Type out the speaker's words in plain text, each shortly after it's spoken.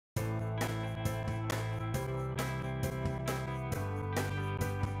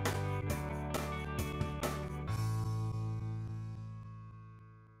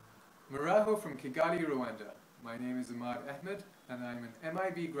Muraho from Kigali, Rwanda. My name is Imad Ahmed and I am an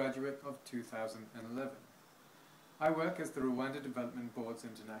MIB graduate of 2011. I work as the Rwanda Development Board's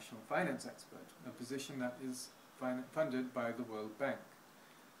International Finance Expert, a position that is funded by the World Bank.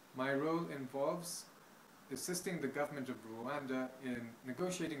 My role involves assisting the government of Rwanda in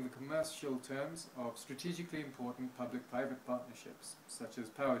negotiating the commercial terms of strategically important public-private partnerships, such as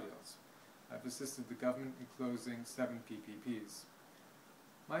power deals. I've assisted the government in closing 7 PPPs.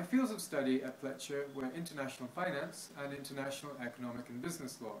 My fields of study at Fletcher were international finance and international economic and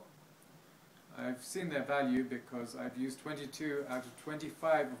business law. I've seen their value because I've used 22 out of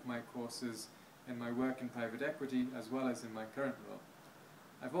 25 of my courses in my work in private equity as well as in my current role.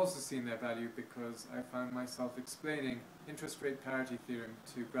 I've also seen their value because I found myself explaining interest rate parity theorem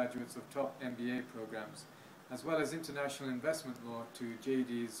to graduates of top MBA programs, as well as international investment law to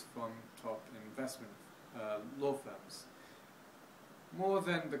JDs from top investment law firms. More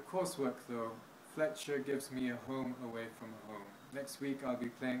than the coursework though, Fletcher gives me a home away from home. Next week I'll be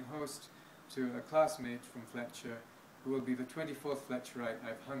playing host to a classmate from Fletcher who will be the 24th Fletcherite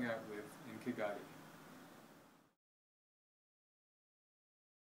I've hung out with in Kigali.